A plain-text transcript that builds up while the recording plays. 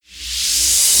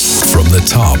the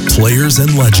top players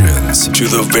and legends to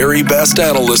the very best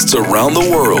analysts around the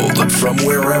world from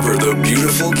wherever the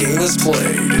beautiful game is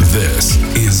played. This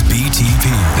is BTP.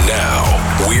 Now,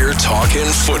 we're talking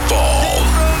football.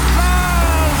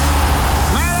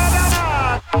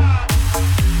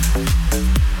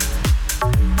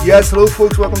 Yes, hello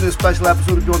folks, welcome to a special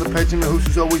episode of Beyond the Pitch. And my host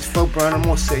is always Phil Brown. I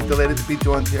must say, delighted to be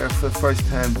joined here for the first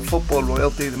time. Football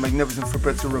royalty, the magnificent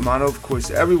Fabrizio Romano. Of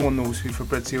course, everyone knows who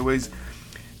Fabrizio is.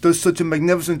 Does such a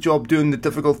magnificent job doing the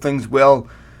difficult things well.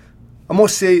 I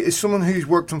must say, as someone who's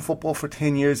worked in football for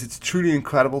 10 years, it's truly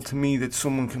incredible to me that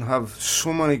someone can have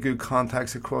so many good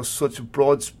contacts across such a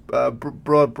broad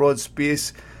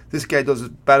space. This guy does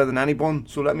it better than anyone.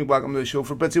 So let me welcome to the show.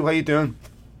 Fabrizio, how you doing?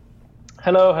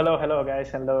 Hello, guys.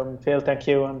 Hello, Phil. Thank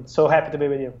you. I'm so happy to be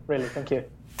with you. Really, thank you.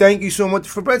 Thank you so much.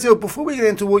 Fabrizio, before we get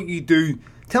into what you do,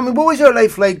 tell me, what was your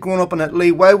life like growing up in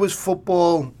Italy? Why was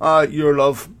football your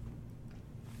love?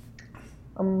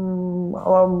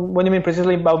 What do you mean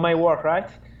precisely about my work, right?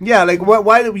 Yeah, like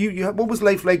why did you what was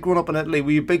life like growing up in Italy?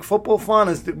 Were you a big football fan?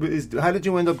 How did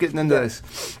you end up getting into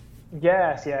this?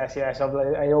 Yes.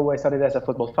 I always started as a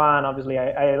football fan. Obviously,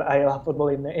 I love football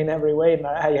in every way. And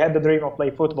I had the dream of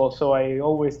playing football, so I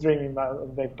always dreamed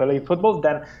about playing football.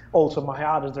 Then also my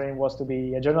other dream was to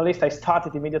be a journalist. I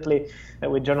started immediately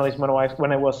with journalism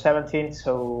when I was 17.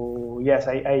 So yes,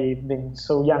 I've been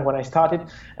so young when I started.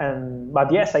 But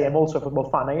yes, I am also a football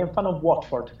fan. I am a fan of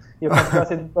Watford. You can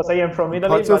trust it because I am from Italy.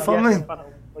 What's so funny?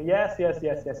 Yes.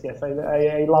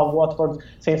 I love Watford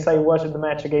since I watched the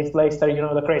match against Leicester. You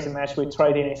know, the crazy match with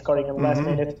Troy Deeney scoring in the last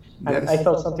minute. And yes. I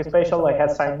felt something special. I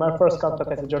had signed my first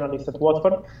contract as a journalist at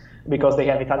Watford because they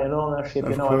have Italian ownership,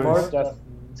 on board.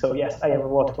 So yes, I am a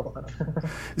Watford fan.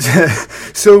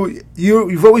 So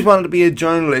you've always wanted to be a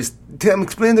journalist.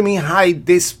 Explain to me how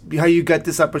you got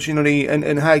this opportunity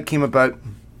and how it came about.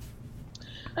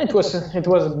 It was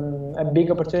a big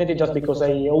opportunity just because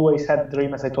I always had the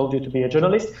dream, as I told you, to be a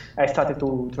journalist. I started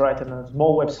to write on a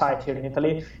small website here in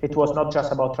Italy. It was not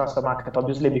just about transfer market,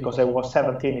 obviously, because I was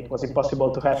 17. It was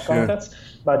impossible to have contacts,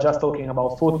 but just talking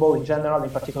about football in general, in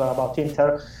particular about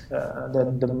Inter,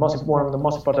 one of the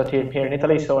most important teams here in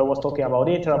Italy. So I was talking about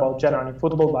Inter, about general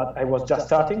football, but I was just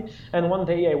starting. And one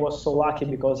day I was so lucky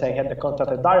because I had a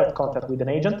direct contact with an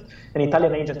agent, an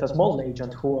Italian agent, a small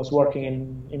agent who was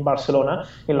working in Barcelona,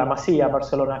 in La Masia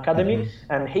Barcelona Academy,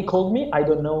 and he called me. I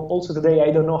don't know. Also today,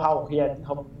 I don't know how he had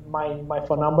my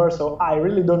phone number, so I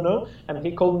really don't know. And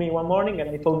he called me one morning and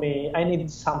he told me I need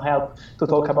some help to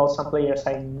talk about some players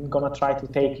I'm gonna try to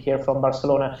take here from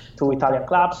Barcelona to Italian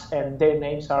clubs, and their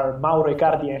names are Mauro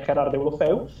Icardi and Gerard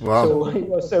Deulofeu. Wow. So it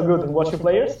was so good in watching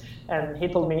players. And he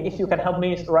told me, if you can help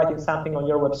me writing something on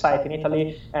your website in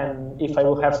Italy, and if I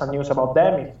will have some news about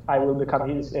them, if I will become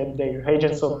their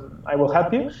agent, so I will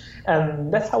help you.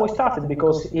 And that's how I started,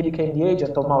 because he became the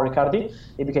agent of Mauro Icardi.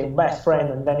 He became best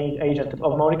friend and then agent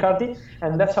of Mauro Icardi.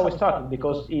 And that's how I started,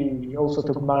 because he also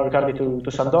took Mauro Icardi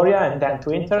to Sampdoria and then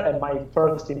to Inter. And my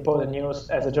first important news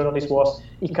as a journalist was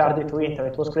Icardi to Inter.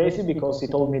 It was crazy because he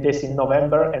told me this in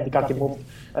November and Icardi moved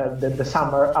the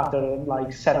summer after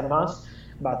like 7 months.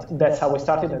 But that's how I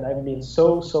started, and I've been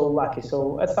so lucky.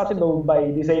 So I started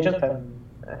by this agent, and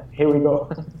here we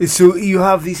go. So you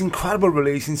have these incredible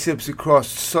relationships across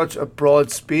such a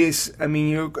broad space. I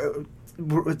mean,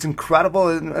 it's incredible.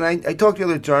 And I talk to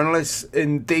other journalists,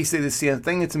 and they say the same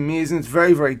thing. It's amazing. It's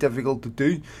very, very difficult to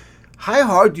do. How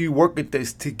hard do you work at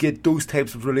this to get those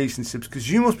types of relationships?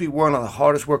 Because you must be one of the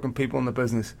hardest working people in the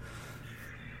business.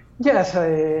 Yes,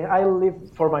 I live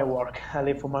for my work.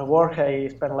 I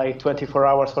spend like 24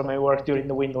 hours for my work during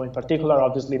the window in particular.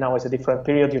 Obviously now it's a different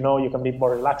period, you can be more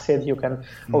relaxed. You can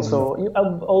also, you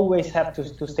always have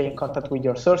to stay in contact with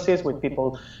your sources, with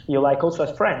people you like also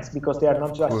as friends, because they are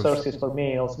not just sources for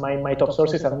me. Also, my top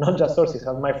sources are not just sources,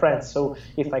 are my friends. So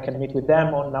if I can meet with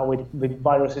them, or now with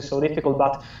virus is so difficult,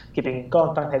 but keeping in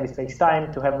contact, having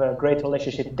FaceTime, to have a great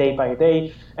relationship day by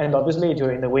day. And obviously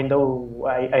during the window,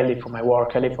 I live for my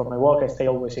work. I stay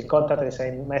always in contact. I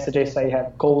send messages, I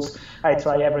have calls. I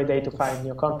try every day to find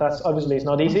new contacts. Obviously, it's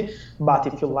not easy, but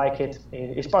if you like it,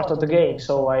 it's part of the game.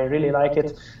 So I really like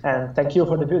it, and thank you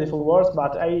for the beautiful words.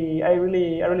 But I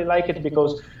really like it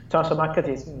because transfer market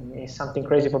is something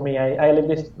crazy for me. I live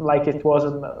this like it was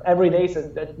every day is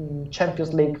a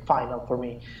Champions League final for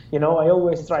me. I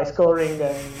always try scoring,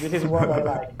 and this is what I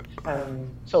like.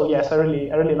 So yes, I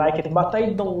really like it. But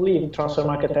I don't live transfer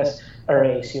market as a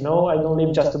race. I don't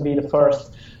live just to be the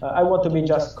first. I want to be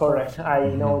just correct. I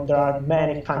know there are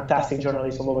many fantastic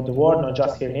journalists all over the world, not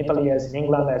just here in Italy, as in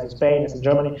England, as in Spain, as in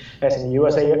Germany, as in the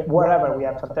USA, wherever we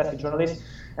have fantastic journalists.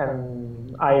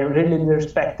 and I really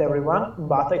respect everyone,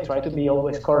 but I try to be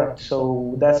always correct.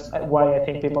 So that's why I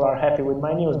think people are happy with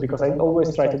my news, because I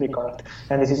always try to be correct,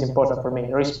 and this is important for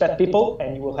me. Respect people,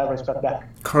 and you will have respect back.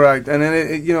 Correct, and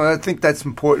then I think that's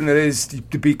important. It is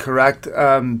to be correct.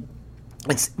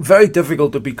 It's very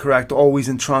difficult to be correct always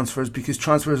in transfers, because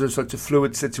transfers are such a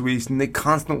fluid situation. They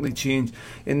constantly change,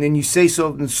 and then you say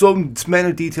something, some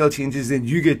minor detail changes, then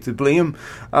you get to blame,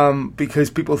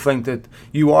 because people think that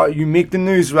you make the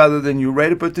news rather than you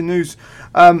write about the news.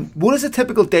 What is a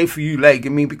typical day for you like? I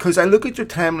mean, because I look at your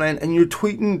timeline and you're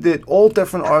tweeting that all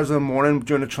different hours of the morning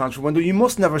during the transfer window. You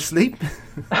must never sleep.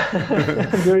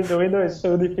 During the window, it's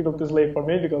so difficult to sleep for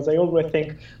me, because I always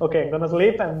think, okay, I'm gonna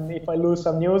sleep, and if I lose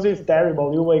some news, it's terrible.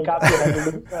 You wake up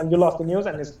and you lost the news,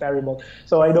 and it's terrible.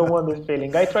 So I don't want this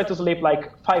feeling. I try to sleep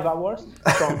like 5 hours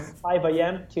from 5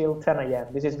 a.m. till 10 a.m.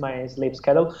 This is my sleep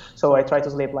schedule. So I try to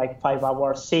sleep like 5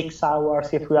 hours, 6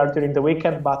 hours if we are during the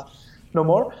weekend, but no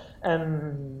more.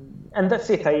 And that's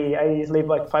it. I sleep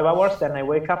like 5 hours, then I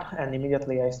wake up, and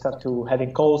immediately I start to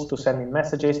having calls, to sending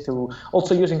messages, to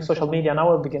also using social media.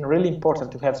 Now it became really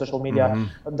important to have social media,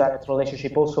 direct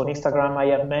relationship also on Instagram. I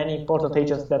have many important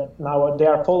agents that now they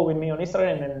are following me on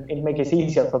Instagram, and it makes it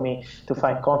easier for me to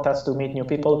find contacts, to meet new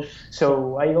people.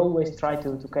 So I always try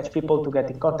to catch people, to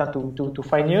get in contact, to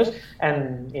find news.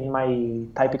 And in my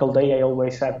typical day, I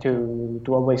always have to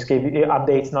always give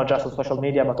updates, not just on social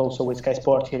media, but also with Sky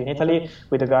Sport here in Italy,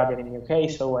 with The Guardian in the UK.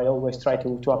 So I always try to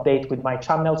update with my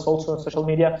channels also on social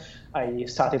media. I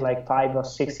started like 5 or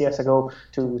 6 years ago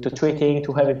to tweeting,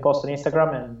 to having posts on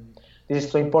Instagram, and this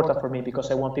is so important for me, because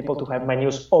I want people to have my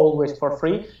news always for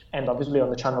free, and obviously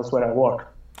on the channels where I work.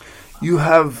 You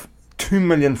have 2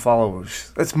 million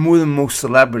followers. That's more than most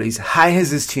celebrities. How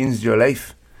has this changed your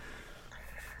life?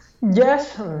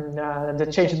 Yes, that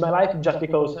changed my life, just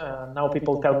because now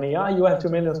people tell me, you have 2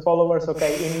 million followers.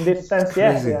 Okay, in this sense,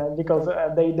 yes, because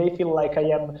they feel like I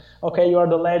am, okay, you are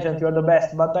the legend, you are the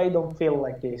best, but I don't feel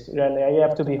like this, really. I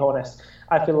have to be honest.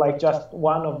 I feel like just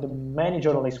one of the many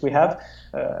journalists we have,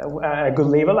 a good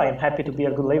level. I am happy to be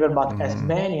a good level, but as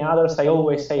many others, I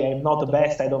always say I'm not the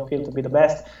best. I don't feel to be the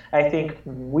best. I think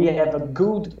we have a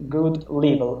good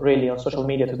level, really, on social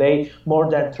media today,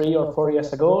 more than 3 or 4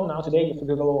 years ago. Now today, if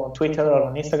you go on Twitter or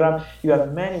on Instagram, you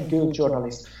have many good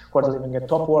journalists who are delivering a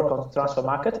top work on the transfer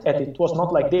market, and it was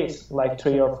not like this like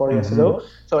 3 or 4 years ago.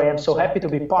 So I am so happy to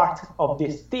be part of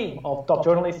this team of top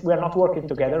journalists. We are not working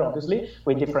together, obviously,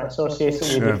 with different sources,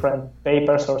 with different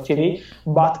papers or TV,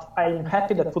 but I'm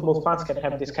happy that football fans can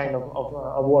have this kind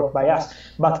of work by us.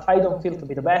 But I don't feel to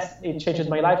be the best. It changed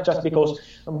my life just because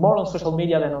more on social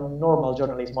media than on normal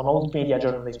journalism, on old media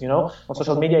journalism, On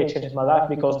social media, it changes my life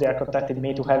because they are contacting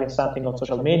me to having something on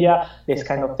social media, these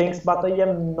kind of things. But I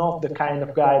am not the kind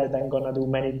of guy that I'm gonna do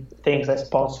many things as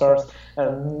sponsors,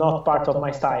 not part of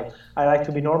my style. I like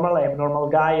to be normal. I am a normal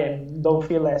guy and don't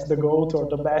feel as the GOAT or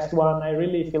the best one. I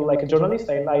really feel like a journalist.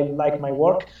 I like my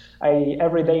work.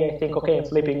 Every day I think, okay, I'm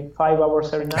sleeping 5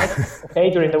 hours every night,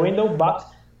 okay, during the window, but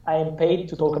I am paid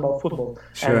to talk about football,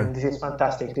 and this is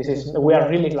fantastic. We are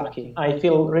really lucky. I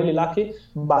feel really lucky,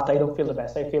 but I don't feel the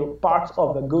best. I feel part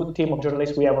of a good team of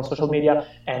journalists we have on social media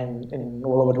and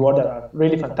all over the world that are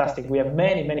really fantastic. We have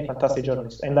many fantastic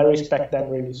journalists, and I respect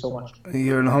them really so much.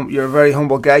 You're a very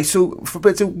humble guy. So,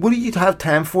 Fabrizio, what do you have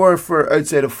time for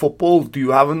outside of football? Do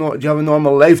you have a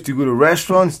normal life? Do you go to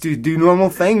restaurants? Do you do normal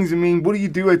things? I mean, what do you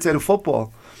do outside of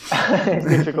football? It's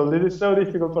difficult. It is so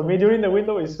difficult for me. During the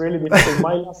window, it's really difficult.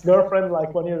 My last girlfriend,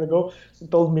 like 1 year ago,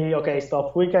 told me, okay,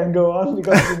 stop, we can go on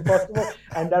because it's impossible.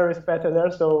 And I respected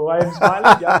her, so I am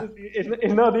smiling. Yeah,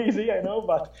 it's not easy, I know,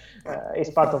 but it's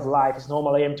part of life. It's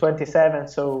normal. I am 27,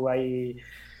 so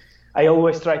I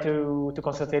always try to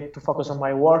concentrate, to focus on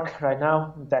my work right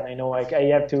now. Then I know I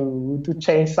have to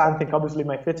change something, obviously, in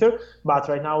my future. But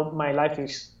right now, my life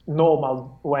is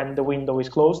normal when the window is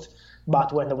closed.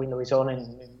 But when the window is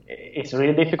on, it's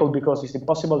really difficult because it's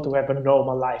impossible to have a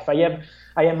normal life.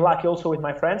 I am lucky also with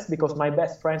my friends because my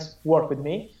best friends work with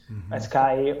me at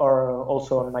Sky or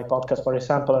also on my podcast, for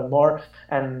example, and more.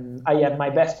 And I have my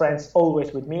best friends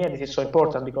always with me, and this is so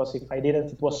important because if I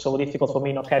didn't, it was so difficult for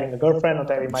me not having a girlfriend, not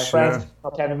having my friends,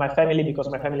 not having my family, because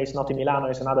my family is not in Milano,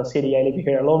 it's another city. I live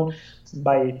here alone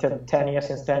by 10 years,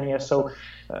 since 10 years. So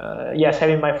yes,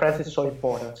 having my friends is so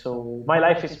important. So my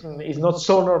life is not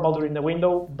so normal during the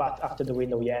window, but after the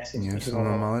window, yes, it's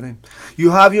normality.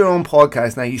 You have your own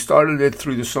podcast now. You started it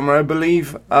through the summer, I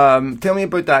believe. Tell me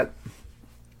about that.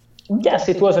 Yes,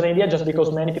 it was an idea just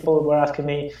because many people were asking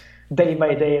me, day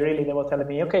by day, really, they were telling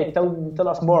me, okay, tell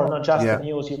us more, not just the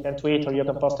news you can tweet or you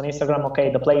can post on Instagram.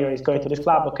 Okay, the player is going to this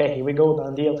club. Okay, here we go,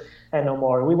 done deal, and no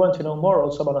more. We want to know more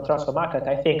also about the transfer market.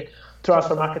 I think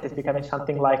transfer market is becoming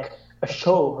something like a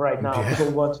show right now.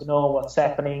 People want to know what's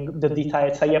happening, the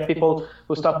details. I have people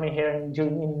who stop me here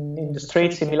in the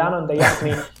streets in Milano, and they ask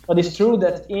me, but it's true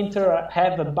that Inter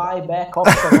have a buyback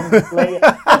option on the player.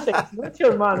 I say, it's not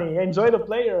your money. Enjoy the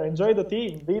player, enjoy the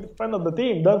team, be the friend of the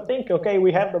team. Don't think, okay,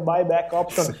 we have the buyback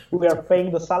option, we are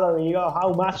paying the salary,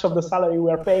 how much of the salary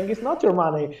we are paying. It's not your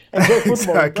money. Enjoy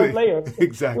football, enjoy players.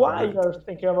 Exactly. Why you are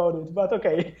thinking about it? But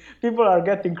okay, people are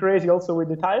getting crazy also with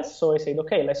details. So I said,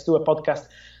 okay, let's do a podcast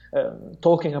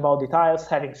talking about details,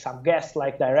 having some guests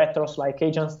like directors, like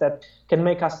agents that can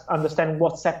make us understand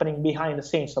what's happening behind the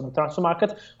scenes of the transfer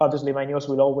market. Obviously, my news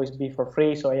will always be for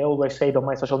free, so I always say on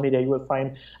my social media you will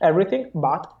find everything,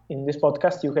 but in this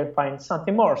podcast you can find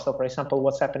something more. So, for example,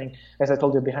 what's happening, as I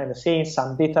told you, behind the scenes,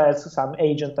 some details, some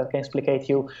agent that can explain to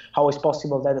you how it's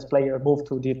possible that this player moved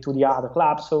to the other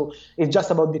club. So it's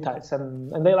just about details,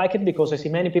 and they like it because I see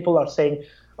many people are saying,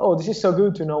 oh, this is so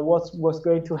good to know what's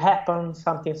going to happen,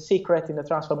 something secret in the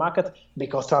transfer market,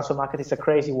 because transfer market is a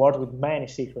crazy world with many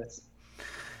secrets.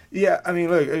 Yeah, I mean,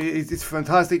 look, it's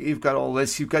fantastic. You've got all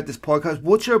this. You've got this podcast.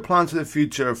 What's your plans for the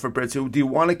future, Fabrizio? Do you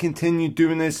want to continue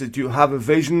doing this? Do you have a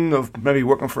vision of maybe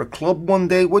working for a club one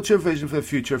day? What's your vision for the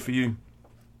future for you?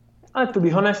 To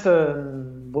be honest,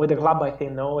 with the club, I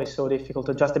think no, it's so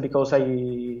difficult. Just because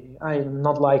I'm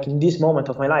not like in this moment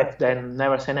of my life. Then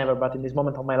never say never, but in this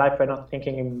moment of my life, I'm not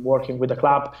thinking in working with a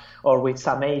club or with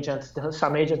some agents.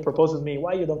 Some agent proposes me,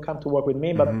 why you don't come to work with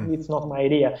me? But it's not my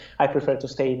idea. I prefer to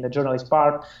stay in the journalist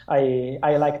part. I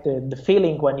like the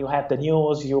feeling when you have the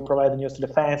news, you provide the news to the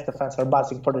fans are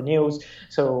buzzing for the news.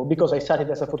 So because I started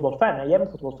as a football fan, I am a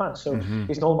football fan. So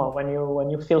it's normal when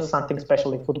you feel something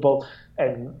special in football,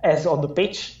 and as on the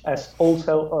pitch, as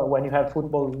also when you have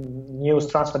football news,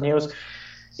 transfer news,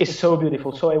 it's so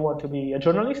beautiful. So I want to be a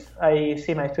journalist. I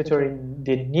see my future in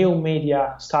the new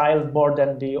media style more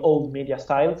than the old media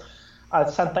style.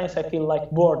 Sometimes I feel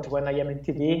like bored when I am in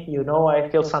TV. I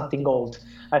feel something old.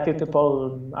 I feel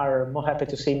people are more happy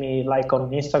to see me like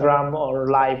on Instagram or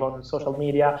live on social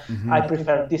media. I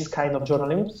prefer this kind of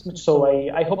journalism. So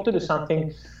I hope to do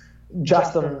something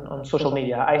just on social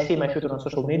media. I see my future on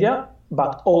social media,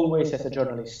 but always as a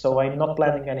journalist. So I'm not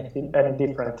planning any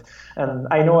different. And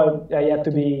I know I have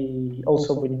to be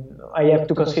also I have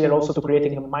to consider also to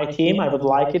creating my team. I would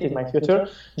like it in my future,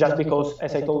 just because,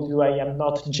 as I told you, I am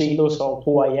not jealous of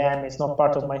who I am. It's not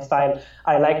part of my style.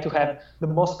 I like to have the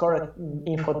most correct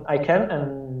info I can,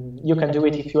 and you can do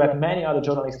it if you have many other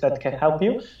journalists that can help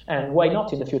you. And why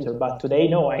not in the future? But today,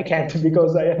 no, I can't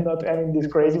because I am not having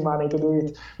this crazy money to do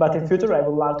it. But in future, I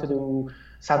would love to do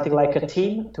something like a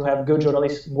team, to have good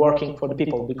journalists working for the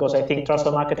people, because I think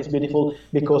transfer market is beautiful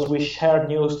because we share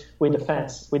news with the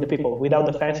fans, with the people. Without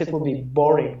the fans, it would be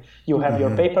boring. You have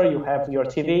your paper, you have your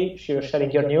TV, you're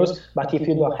sharing your news, but if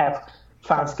you don't have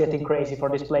fans getting crazy for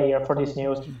this player, for this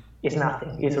news, it's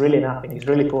nothing. It's really nothing. It's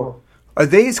really poor. Are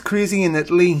they as crazy in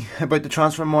Italy about the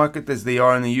transfer market as they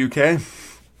are in the UK?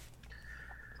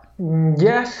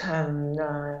 Yes, and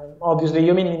obviously,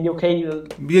 you mean in UK?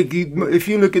 If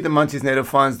you look at the Manchester United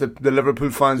fans, the Liverpool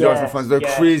fans, the Arsenal fans, they're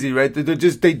crazy, right?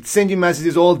 They send you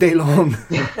messages all day long.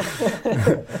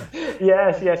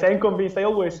 Yes, I'm convinced. I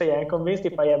always say I'm convinced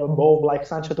if I have a bomb like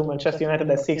Sancho to Manchester United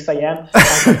at 6 a.m.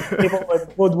 people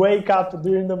would wake up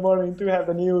during the morning to have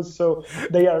the news. So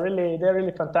they're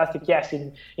really fantastic. Yes,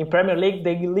 in Premier League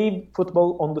they leave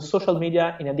football on the social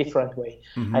media in a different way.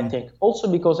 I think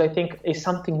also because I think it's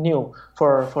something new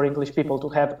for English people to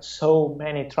have so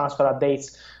many transfer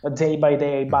updates day by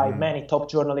day by many top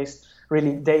journalists.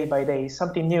 Really day by day,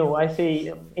 something new. I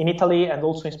see in Italy and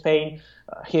also in Spain,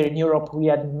 here in Europe, we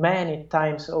had many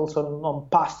times also on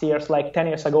past years, like 10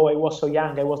 years ago, I was so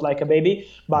young, I was like a baby,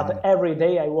 but every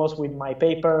day I was with my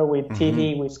paper, with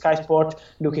TV, with Sky Sport,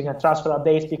 looking at transfer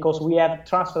updates, because we have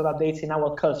transfer updates in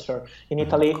our culture in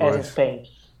Italy as in Spain.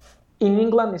 In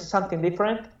England, it's something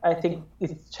different. I think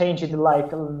it's changed in like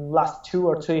last 2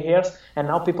 or 3 years, and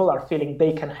now people are feeling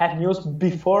they can have news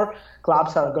before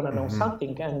clubs are going to know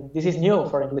something. And this is new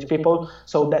for English people,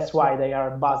 so that's why they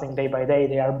are buzzing day by day.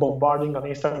 They are bombarding on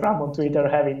Instagram, on Twitter,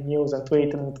 having news and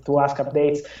tweet and to ask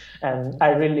updates. And I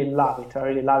really love it. I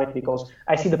really love it because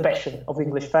I see the passion of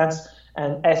English fans.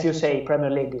 And as you say, Premier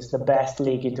League is the best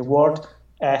league in the world,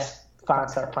 as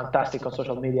fans are fantastic on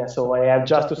social media. So I have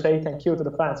just to say thank you to the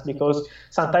fans, because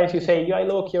sometimes you say, I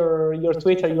look your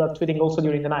Twitter, you are tweeting also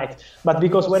during the night. But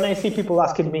because when I see people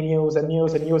asking me news and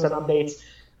updates,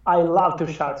 I love to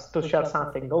share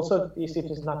something. Also, it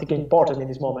is nothing important in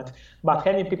this moment. But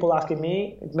having people asking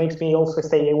me, it makes me also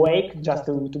stay awake just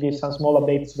to give some small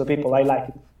updates to the people. I like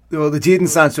it. Well, the Jadon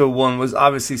Sancho one was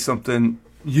obviously something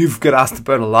you've got asked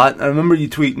about a lot. I remember you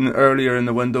tweeting earlier in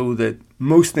the window that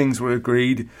most things were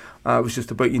agreed. It was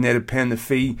just about United paying the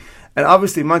fee. And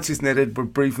obviously Manchester United were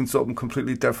briefing something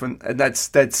completely different. And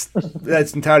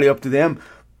that's entirely up to them.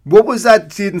 What was that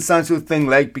Jadon Sancho thing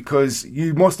like? Because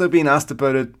you must have been asked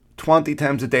about it 20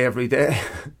 times a day every day.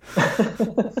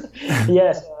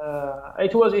 Yes,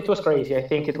 it was crazy. I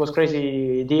think it was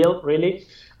crazy deal, really.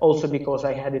 Also because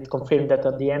I had it confirmed that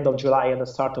at the end of July and the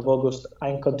start of August,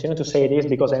 I continue to say this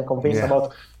because I'm convinced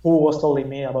about who was telling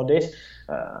me about this.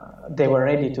 They were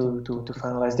ready to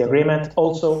finalize the agreement.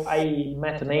 Also, I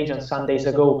met an agent some days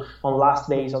ago on last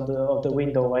days of the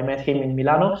window. I met him in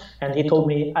Milano, and he told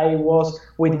me I was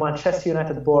with Manchester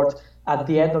United board at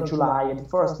the end of July and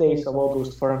first days of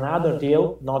August for another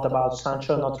deal, not about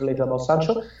Sancho, not related about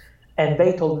Sancho. And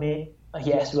they told me,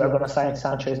 yes, we are going to sign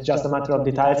Sancho. It's just a matter of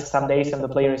details. Some days and the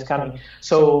player is coming.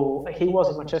 So he was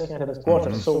in Manchester United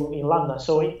headquarters, so in London.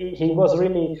 So he was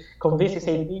really convinced. He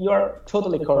said, "You are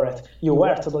totally correct. You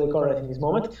were totally correct in this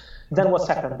moment." Then what's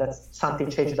happened? That something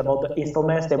changed about the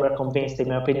installments. They were convinced, in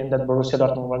my opinion, that Borussia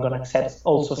Dortmund were going to accept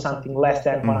also something less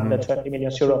than 120 million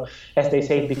euro, as they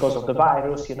say, because of the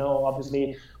virus. You know,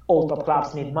 obviously, all top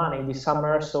clubs need money this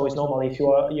summer, so it's normal if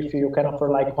you can offer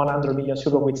like 100 million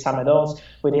euro with some add-ons,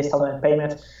 with installment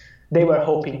payment. They were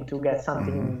hoping to get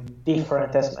something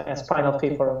different as final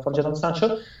fee for Jadon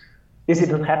Sancho. This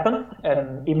didn't happen,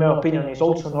 and in my opinion, it's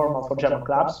also normal for German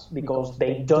clubs because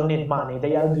they don't need money.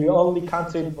 They are the only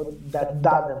country that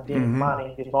doesn't need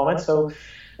money in this moment. So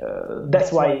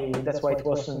that's why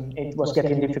it was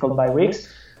getting difficult by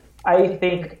weeks. I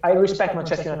think I respect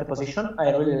Manchester United position.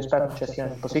 I really respect Manchester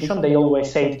United position. They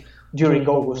always said during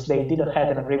August they didn't have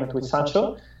an agreement with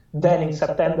Sancho. Then in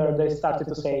September they started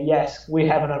to say, yes, we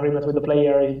have an agreement with the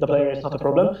player. The player is not a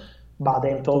problem. But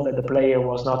I'm told that the player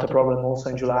was not a problem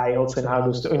also in July, also in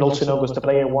August. And also in August, the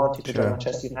player wanted to join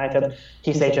Manchester United.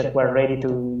 His agent were ready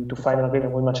to find an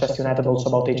agreement with Manchester United also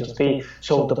about agent fee.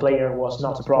 So the player was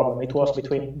not a problem. It was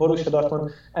between Borussia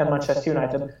Dortmund and Manchester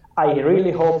United. I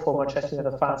really hope for Manchester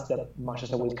United fans that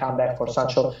Manchester will come back for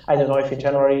Sancho. I don't know if in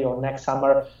January or next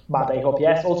summer, but I hope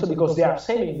yes. Also because they are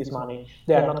saving this money.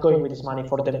 They are not going with this money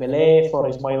for Dembélé, for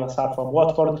Ismail Assar from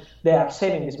Watford. They are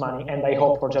saving this money, and I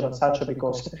hope for Jadon Sancho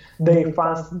because their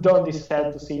fans don't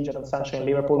deserve to see Jadon Sancho in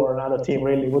Liverpool or another team.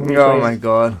 Really would be crazy. My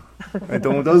God, I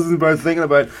don't. This is worth thinking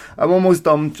about. I'm almost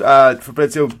done,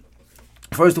 Fabrizio.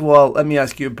 First of all, let me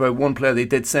ask you about one player they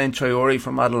did sign, Traore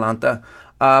from Atalanta.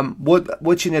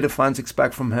 What United fans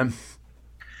expect from him?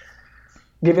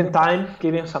 Give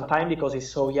him some time because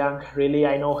he's so young. Really,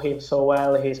 I know him so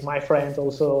well. He's my friend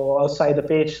also outside the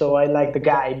pitch, so I like the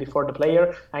guy before the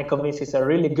player. I'm convinced he's a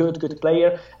really good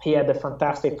player. He had a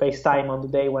fantastic FaceTime on the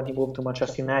day when he moved to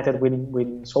Manchester United with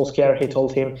Solskjaer. He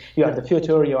told him, "You are the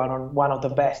future. You are one of the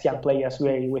best young players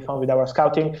we found with our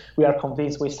scouting. We are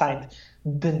convinced we signed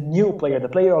the new player, the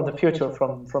player of the future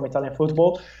from Italian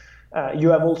football." You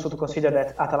have also to consider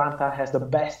that Atalanta has the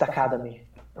best academy.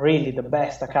 Really the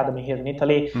best academy here in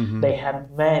Italy. They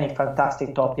have many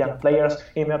fantastic top young players.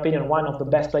 In my opinion, one of the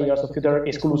best players of the future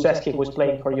is Kulusevski, who is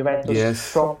playing for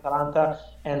Juventus from Atalanta.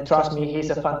 And trust me, he's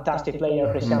a fantastic player.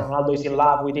 Cristiano Ronaldo is in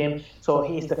love with him, so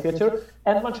he is the future.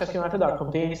 And Manchester United are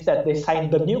convinced that they signed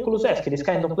the new Kulusevski, this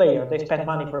kind of player. They spent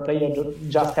money for a player who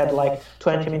just had like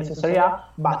 20 minutes in Serie A,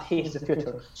 but he is the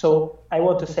future. So I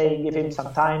want to say, give him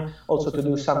some time, also to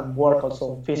do some work,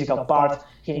 also physical part.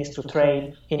 He needs to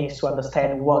train. He needs to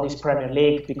understand what is Premier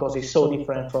League because it's so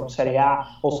different from Serie A.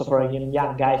 Also for a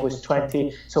young guy who is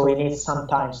 20, so he needs some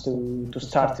time to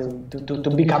start to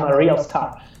become a real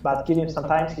star. But give him some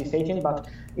time. He's 18, but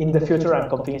in the future, I'm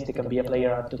convinced he can be a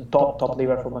player at the top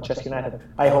level for Manchester United.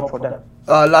 I hope for that.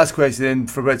 Last question,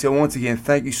 Fabrizio. Once again,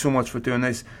 thank you so much for doing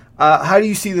this. How do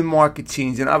you see the market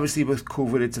changing? Obviously, with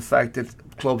COVID, it's affected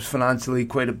clubs financially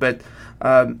quite a bit.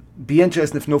 Be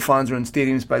interesting if no fans are in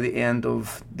stadiums by the end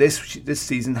of this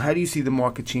season. How do you see the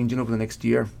market changing over the next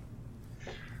year?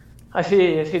 I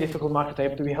see a difficult market. I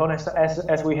have to be honest.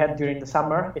 As we had during the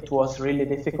summer, it was really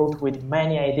difficult with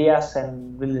many ideas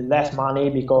and really less money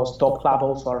because top clubs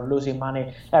also are losing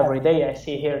money every day. I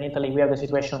see here in Italy we have the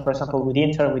situation, for example, with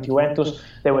Inter, with Juventus.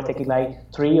 They were taking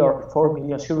like 3 or 4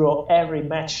 million euro every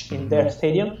match in their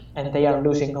stadium, and they are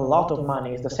losing a lot of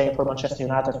money. It's the same for Manchester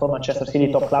United, for Manchester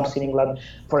City, top clubs in England.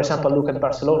 For example, look at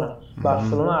Barcelona.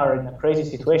 Barcelona are in a crazy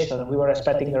situation. We were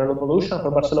expecting a revolution for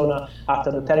Barcelona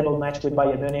after the terrible match with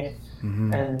Bayern Munich.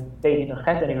 and they didn't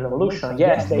have any revolution.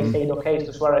 Yes, they said, okay,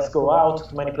 to Suarez go out,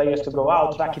 too many players to go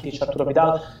out, Rakitic, Arturo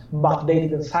Vidal, but they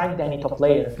didn't sign any top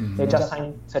player. They just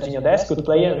signed Serginho Dest, good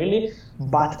player, really,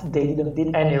 but they didn't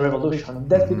did any revolution.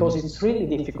 That's because it's really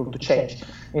difficult to change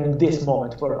in this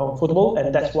moment for on football,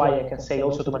 and that's why I can say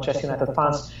also to Manchester United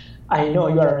fans, I know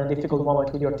you are in a difficult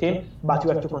moment with your team, but you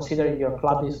have to consider your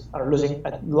clubs are losing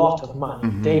a lot of money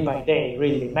day by day,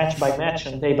 really, match by match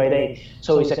and day by day.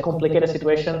 So it's a complicated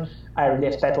situation. I really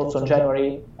expect also in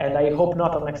January, and I hope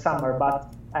not on next summer,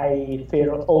 but I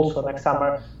fear also next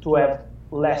summer to have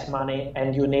less money,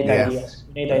 and you need ideas.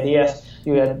 You need ideas.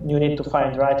 You need to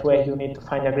find the right way. You need to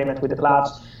find agreement with the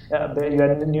clubs.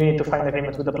 You need to find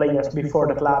agreement with the players before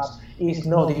the clubs. It's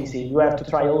not easy. You have to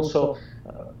try also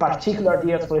particular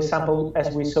deals, for example,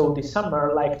 as we saw this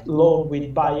summer, like loan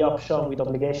with buy option with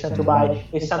obligation to buy,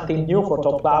 is something new for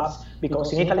top clubs,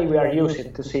 because in Italy we are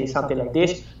used to see something like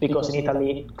this, because in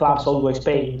Italy clubs always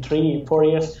pay in 3, 4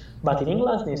 years, but in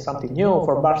England it's something new.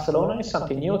 For Barcelona it's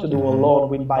something new to do a loan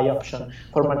with buy option.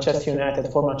 For Manchester United,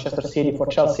 for Manchester City, for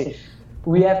Chelsea,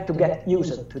 we have to get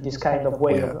used to this kind of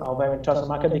way of having transfer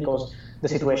market, because the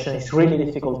situation is really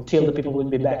difficult till the people will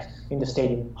be back in the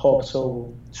stadium. Hope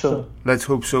so soon. Let's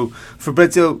hope so.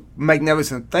 Fabrizio,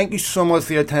 magnificent. Thank you so much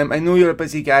for your time. I know you're a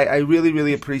busy guy. I really,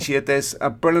 really appreciate this.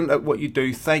 Brilliant at what you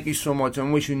do. Thank you so much,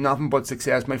 and wish you nothing but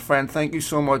success, my friend. Thank you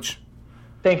so much.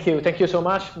 Thank you so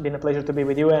much. It's been a pleasure to be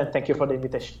with you, and thank you for the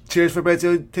invitation. Cheers,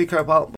 Fabrizio. Take care, pal.